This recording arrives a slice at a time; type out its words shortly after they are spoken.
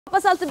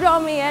Hoppas allt är bra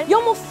med er.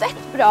 Jag mår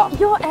fett bra.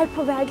 Jag är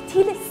på väg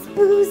till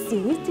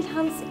SP4ZIE, till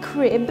hans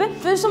crib.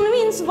 För som ni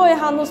minns var ju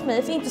han hos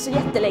mig för inte så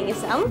jättelänge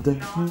sedan.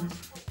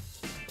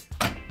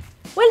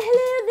 Well,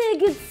 hello there,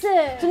 good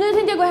sir. Så nu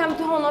tänkte jag gå hem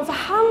till honom för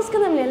han ska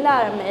nämligen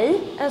lära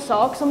mig en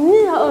sak som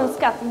ni har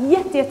önskat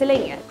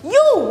jättelänge.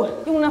 Jo!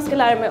 Jonas ska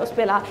lära mig att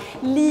spela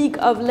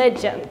League of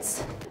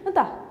Legends.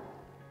 Vänta.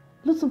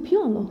 Det låter som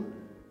piano.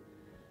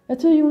 Jag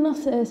tror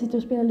Jonas sitter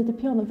och spelar lite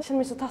piano. Jag känner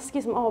mig så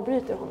taskig som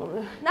avbryter honom nu.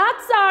 Not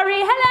sorry,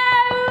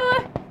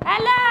 hello!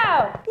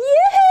 Hello!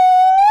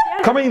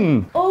 Yay! Kom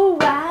in! Oh,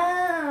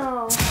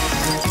 wow!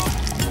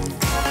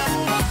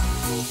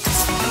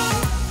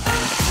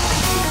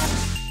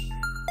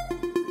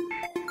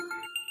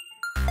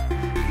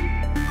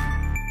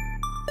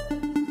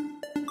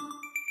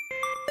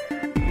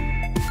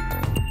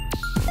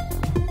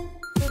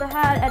 Det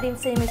här är din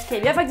famous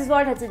cave. Jag har faktiskt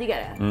varit här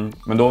tidigare.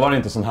 Men då var det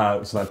inte sån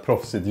här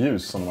proffsigt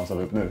ljus som man satt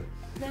upp nu.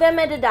 Vem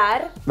är det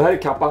där? Det här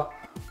är Kappa.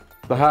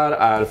 Det här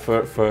är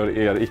för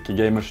er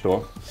icke-gamers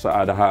då. Så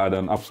är det här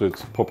den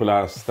absolut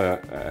populäraste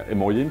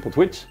emojin på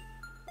Twitch.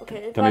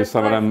 Okay, kan ni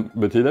gissa vad den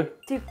betyder?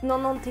 Typ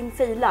någonting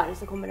failar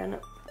så kommer den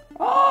upp.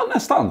 Ja,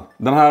 nästan.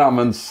 Den här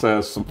används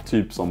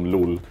typ som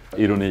lol,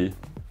 ironi.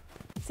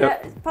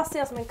 Passar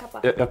jag som en kappa?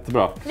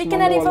 Jättebra.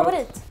 Vilken är din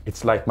favorit?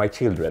 It's like my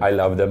children. I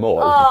love them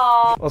all.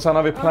 Och sen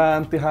har vi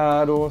Plenty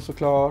här då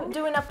såklart.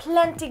 Doing a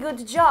plenty good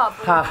job.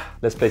 Ha,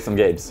 let's play some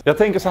games. Jag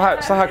tänker så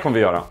här kommer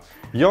vi göra.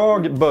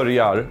 Jag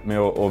börjar med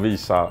att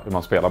visa hur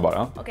man spelar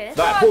bara. Okej.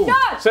 Där, boom!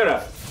 Ser du?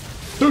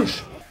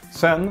 Dusch!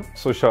 Sen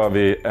så kör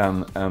vi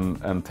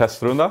en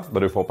testrunda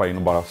där du får hoppa in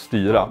och bara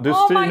styra. Du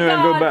styr nu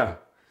en gubbe.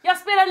 Jag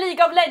spelar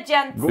League of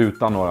Legends.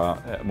 Utan några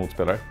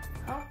motspelare.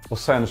 Och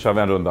sen kör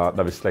vi en runda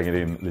där vi slänger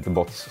in lite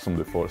bots som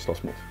du får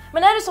slåss mot.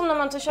 Men är det som när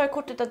man tar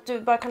körkortet att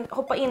du bara kan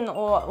hoppa in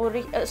och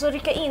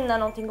rycka in när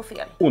någonting går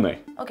fel? Oh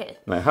nej. Okej.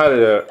 Nej, här är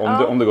det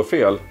om det går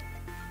fel,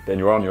 then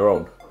you're on your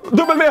own.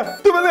 W!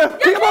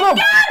 Klicka på dem!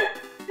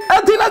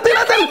 Till!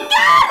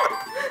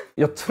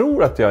 Jag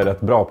tror att jag är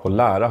rätt bra på att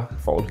lära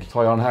folk.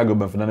 Tar jag den här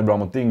gubben för den är bra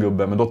mot din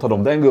gubbe, men då tar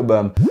de den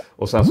gubben.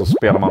 Och sen så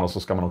spelar man och så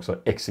ska man också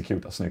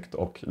exekuta snyggt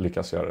och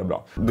lyckas göra det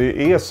bra.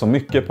 Det är så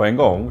mycket på en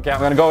gång. Okay,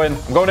 I'm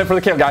going in for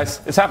the kill,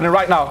 guys. It's happening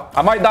right now.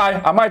 I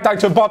might die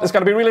to a bot. It's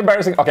gonna be really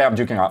embarrassing. Okay, I'm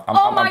joking.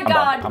 Oh my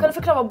god. Kan du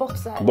förklara vad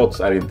bots är? Bots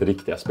är inte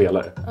riktiga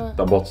spelare.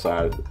 Utan bots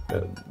är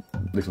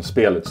liksom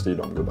spelet styr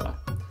de gubbarna.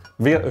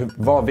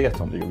 Vad vet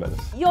du om League of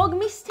Legends? Jag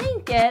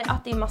misstänker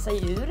att det är massa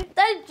djur.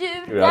 Där är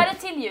djur, där är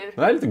till djur.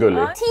 Den här är lite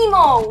gullig.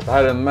 Timo! Det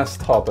här är den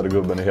mest hatade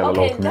gubben i hela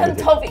Okej, den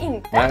tar vi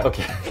inte. Nej,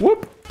 okej.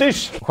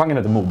 Dish! Genren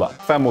heter MOBA.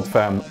 5 mot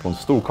 5 på en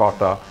stor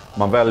karta.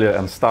 Man väljer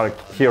en stark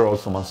hero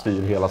som man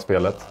styr hela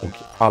spelet. Och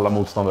alla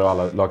motståndare och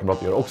alla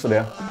lagkamrater gör också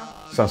det.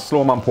 Sen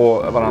slår man på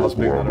varandras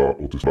byggnader.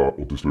 Och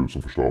till slut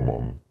så förstör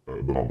man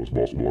den andras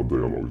bas och då har det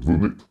laget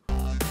vunnit.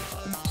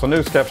 Så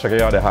nu ska jag försöka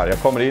göra det här.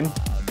 Jag kommer in.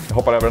 Jag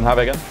hoppar över den här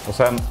väggen och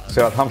sen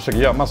ser jag att han försöker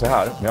gömma sig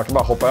här. Men jag kan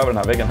bara hoppa över den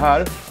här väggen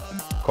här.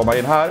 Komma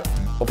in här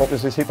och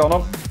förhoppningsvis hitta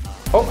honom.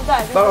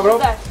 Där har vi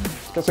dem.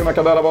 Ska se om jag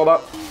kan döda båda.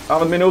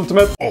 Använd min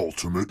ultimate.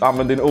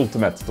 Använd din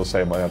ultimate. Då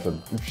säger man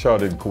egentligen, kör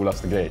din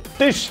coolaste grej.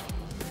 Dish!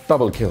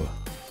 Double kill.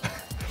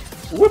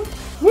 Whoop.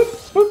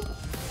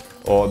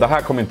 Och det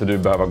här kommer inte du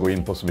behöva gå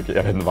in på så mycket.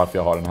 Jag vet inte varför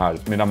jag har den här.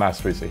 Mina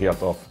masteries är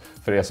helt off.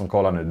 För er som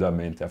kollar nu,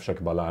 dömer inte. Jag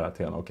försöker bara lära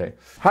Athena, okej.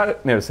 Här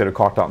nere ser du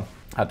kartan.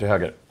 Här till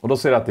höger. Och då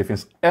ser du att det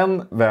finns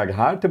en väg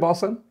här till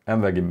basen.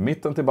 En väg i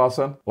mitten till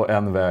basen. Och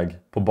en väg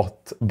på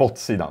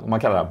bot-sidan. Man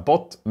kallar det här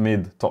bot,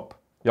 mid, top.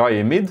 Jag är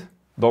i mid.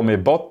 De är i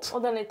bot.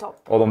 Och den är topp.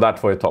 Och de där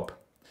två är topp.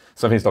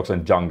 Sen finns det också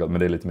en jungle, men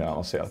det är lite mer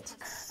avancerat.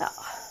 Ja.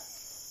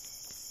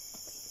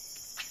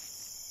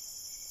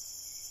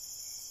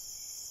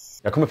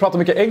 Jag kommer prata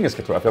mycket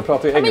engelska tror jag. För jag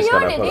pratar ju engelska.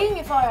 Men gör det, det är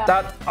ingen fara.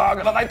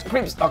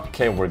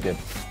 Okej, we're good.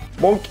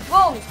 Bonk.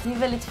 Det är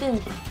väldigt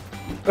fint.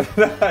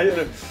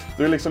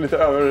 Du är liksom lite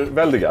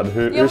överväldigad.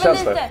 Hur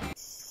känns det?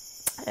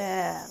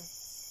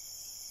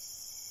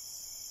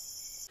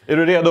 Är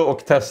du redo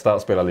att testa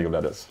att spela League of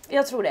Legends?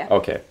 Jag tror det.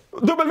 Okej.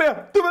 W! Jag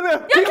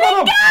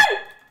klickar!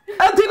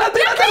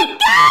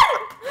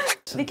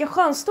 Vilken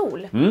skön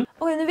stol.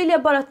 Oj, nu vill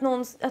jag bara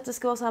att det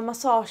ska vara så här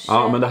massage.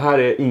 Ja, men det här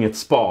är inget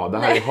spa. Det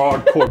här är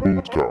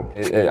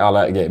hardcore.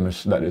 Alla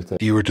gamers där ute.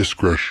 Viewer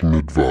discretion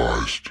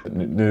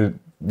advised.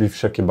 Vi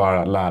försöker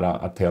bara lära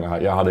Athena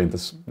här. Jag hade inte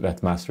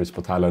rätt masteries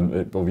på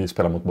Thailand och vi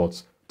spelar mot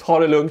bots. Ta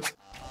det lugnt.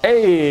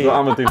 Hey! Du har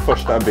använt din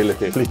första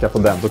ability. Klicka på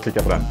den, då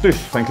klicka på den.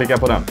 Dysch, sen klicka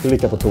på den.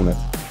 Klicka på tornet.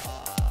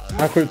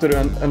 Här skjuter du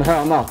en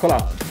höna. Kolla.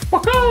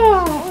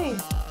 Oj.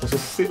 Och så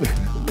ser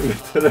du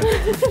lite det.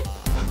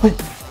 Oj.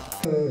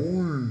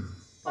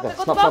 Gå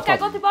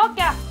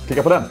tillbaka.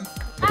 Klicka på den.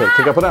 Okej,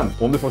 klicka på den.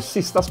 Och om du får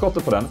sista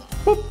skottet på den,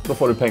 då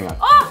får du pengar.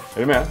 Är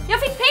du med? Jag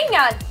fick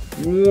pengar.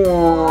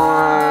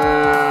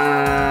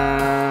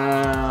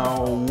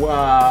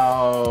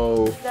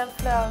 Wow. Den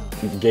flög.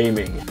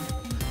 Gaming.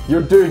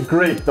 You're doing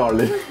great,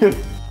 darling.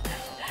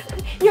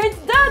 Jag är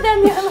inte död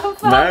än i alla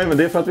fall. Nej, men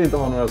det är för att vi inte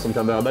har några som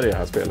kan döda dig i det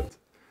här spelet.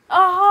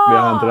 Aha. Vi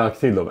har inte rakt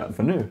till dem än.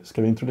 För nu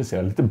ska vi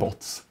introducera lite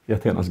bots i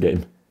Athenas game.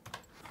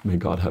 May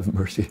God have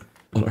mercy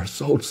on our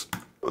souls.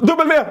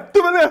 W!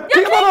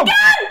 Klicka på honom!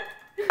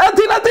 En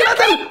till!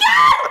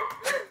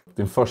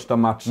 Din första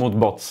match mot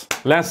bots.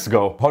 Let's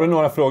go! Har du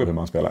några frågor hur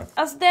man spelar?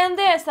 Alltså det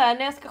enda är så här,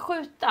 när jag ska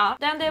skjuta,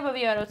 det enda jag behöver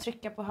göra är att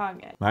trycka på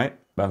höger. Nej,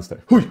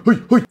 vänster. Hoj!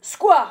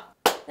 Squaw!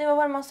 Nej, vad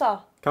var det man sa?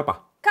 Kappa.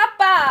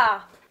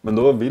 Men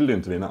då vill du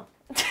inte vinna.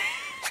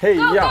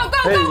 Heja! Go!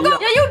 Jag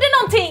gjorde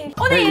någonting!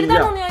 Åh nej, är det där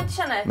någon jag inte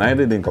känner? Nej,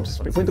 det är din kompis.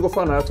 Du får inte gå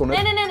för nära tornet.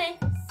 Nej.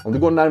 Om du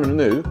går närmare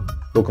nu,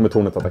 då kommer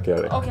tornet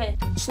attackera dig. Okej.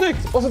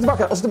 Snyggt! Och så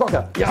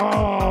tillbaka.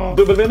 Ja!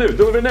 W nu!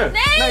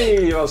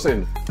 Nej, vad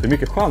synd. Det är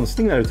mycket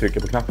chansning när du trycker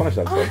på knapparna,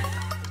 känns det.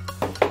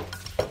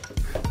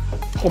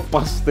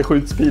 Hoppas det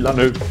skjuts pilar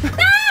nu.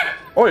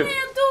 Oj!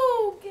 Jag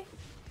dog!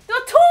 Det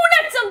var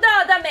tornet som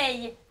dödade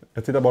mig!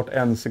 Jag tittar bort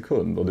 1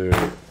 sekund och du...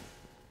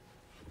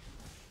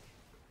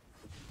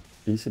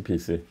 Easy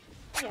peasy.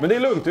 Men det är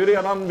lugnt, du är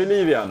redan vid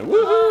liv igen.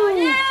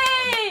 Yay!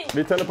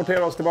 Vi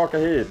teleporterar oss tillbaka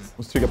hit.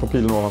 Måste trycka på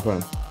pilen ovanför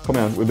den. Kom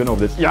igen, we've been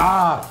over this.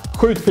 Ja!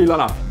 Skjut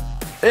pilarna!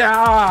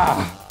 Ja!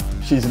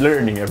 She's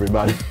learning,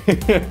 everybody.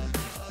 Yes!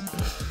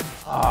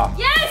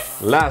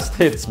 Last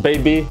hits,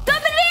 baby.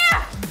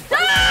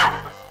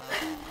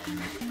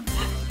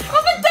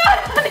 Varför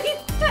dör han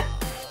inte?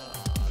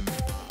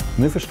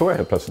 Nu förstår jag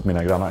helt plötsligt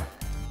mina grannar.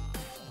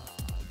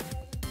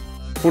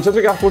 Fortsätt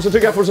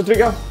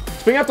trycka.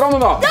 Spring efter honom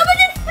då!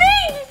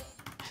 Spring!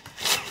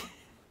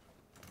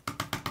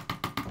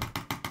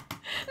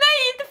 Nej,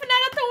 inte för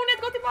nära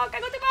tornet. Gå tillbaka.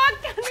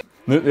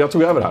 Nu, jag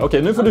tog över här.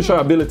 Okej, nu får du köra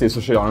abilities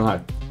och så gör den här.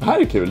 Det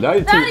här är kul. Det här är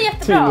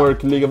jättebra.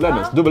 Teamwork League of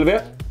Legends.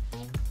 W.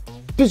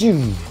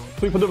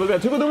 Tryck på W,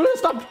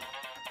 snabbt!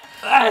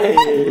 Nej!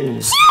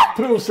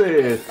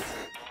 Prosit!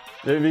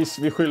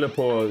 Vi skyller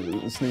på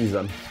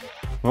sneezen.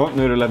 Ja,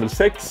 nu är det level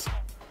 6.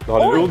 Du har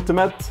din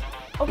ultimate.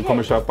 Du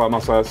kommer köpa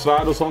massa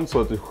svärd och sånt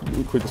så att du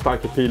skjuter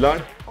starka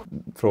pilar.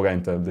 Fråga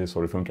inte, det är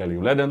så det funkar i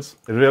League of Legends.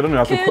 Är du redo nu?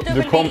 Att du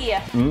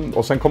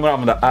och sen kommer du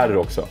använda R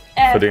också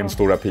för din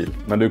stora pil.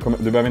 Men du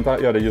behöver inte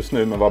göra det just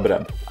nu, men var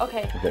beredd.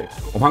 Okej.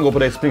 Om han går på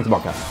dig, spring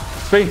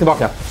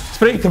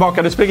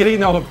tillbaka, du springer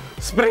in i honom.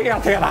 Spring,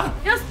 Athena!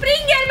 Jag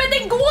springer, men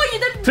den går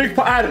ju! Tryck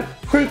på R!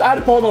 Skjut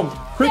R på honom!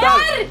 Skjut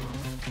R!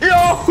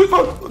 Ja, skjut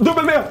på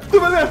W!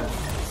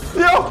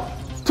 Ja!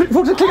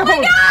 Fortsätt klicka på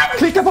honom!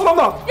 Klicka på honom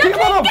då! Jag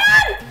klickar!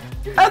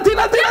 En till!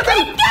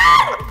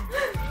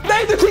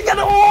 Nej, du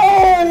klickade!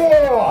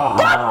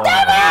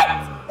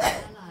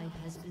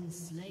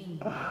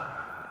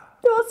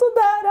 Det var så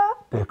nära.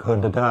 Du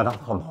kunde dödat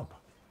honom.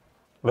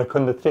 Du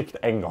kunde tryckt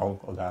en gång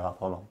och dödat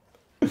honom.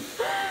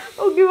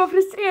 Åh gud, vad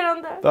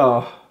frustrerande.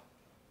 Ja.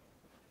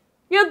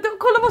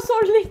 Kolla vad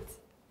sorgligt.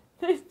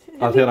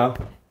 Athena,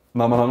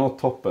 när man har nått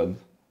toppen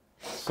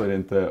så är det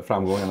inte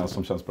framgångarna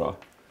som känns bra.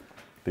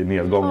 Det är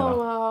nedgångarna.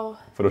 Wow.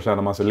 För då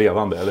känner man sig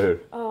levande, eller hur?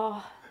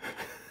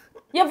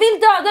 Jag vill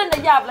döda den där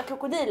jävla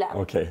krokodilen.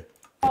 Okej.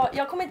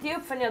 Jag kommer inte ge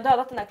upp förrän jag har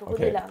dödat den där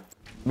krokodilen.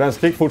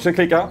 Vänsterklick, fortsätt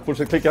klicka.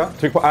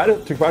 Tryck på R,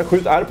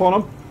 skjut R på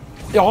honom.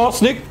 Ja,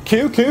 snyggt!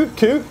 Q, W.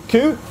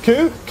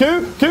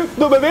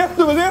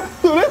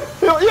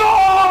 Ja!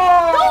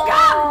 Dog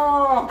han?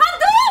 Han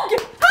dog!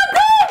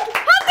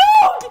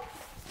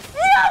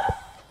 Ja!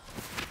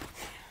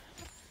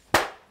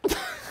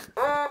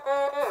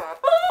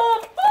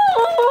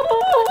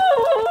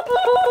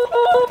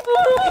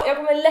 Jag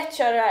kommer lätt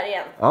köra det här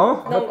igen. Ja,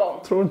 någon gång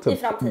tror inte i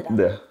framtiden.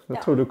 Det.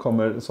 Jag tror du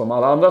kommer, som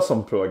alla andra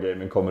som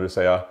pro-gaming, kommer du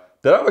säga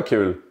det där var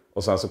kul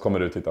och sen så kommer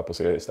du titta på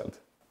serier istället.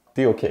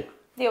 Det är okej.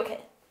 Det är okej.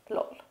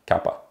 LOL.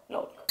 Kappa.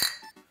 LOL.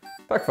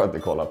 Tack för att ni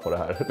kollar på det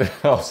här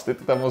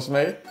avsnittet hemma hos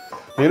mig.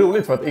 Det är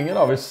roligt för att ingen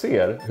av er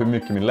ser hur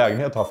mycket min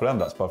lägenhet har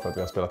förändrats bara för att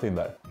vi har spelat in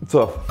där.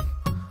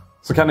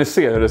 Så kan ni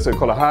se hur det ser.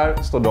 Kolla, här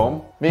står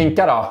de.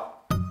 Vinka då!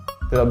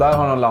 Det där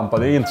har en lampa,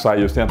 det är inte så här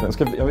just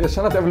egentligen. Jag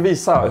känner att jag vill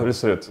visa hur det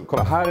ser ut.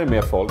 Kolla, här är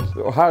mer folk.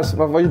 Och här,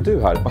 vad gör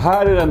du här? Och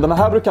här är den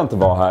här brukar inte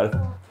vara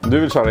här. Du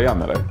vill köra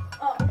igen eller?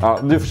 Ja,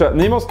 du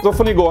försöker. Då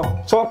får ni gå.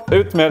 Så,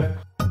 ut med.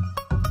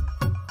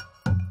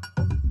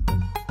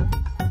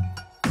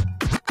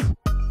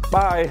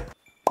 Bye!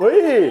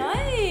 Oj!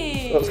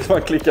 Vad ska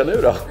man klicka nu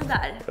då?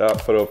 Där. Ja,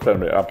 för att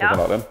prenumerera på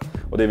kanalen.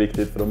 Och det är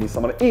viktigt för då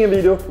missar man ingen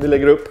video vi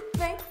lägger upp.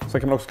 Nej.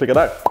 Sen kan man också klicka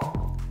där.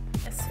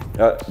 Yes.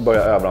 Jag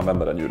börjar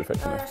överanvända den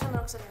ljudeffekten nu. Jag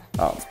känner också det.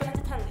 Ja. Jag spelar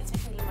inte tennis,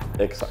 jag filmar.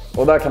 Exakt.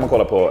 Och där kan man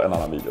kolla på en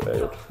annan video vi har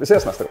gjort. Vi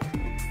ses nästa gång.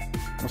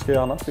 Vad ska jag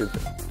göra annat?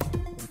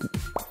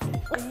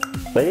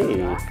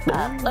 Hej!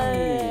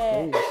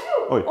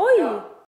 Oj!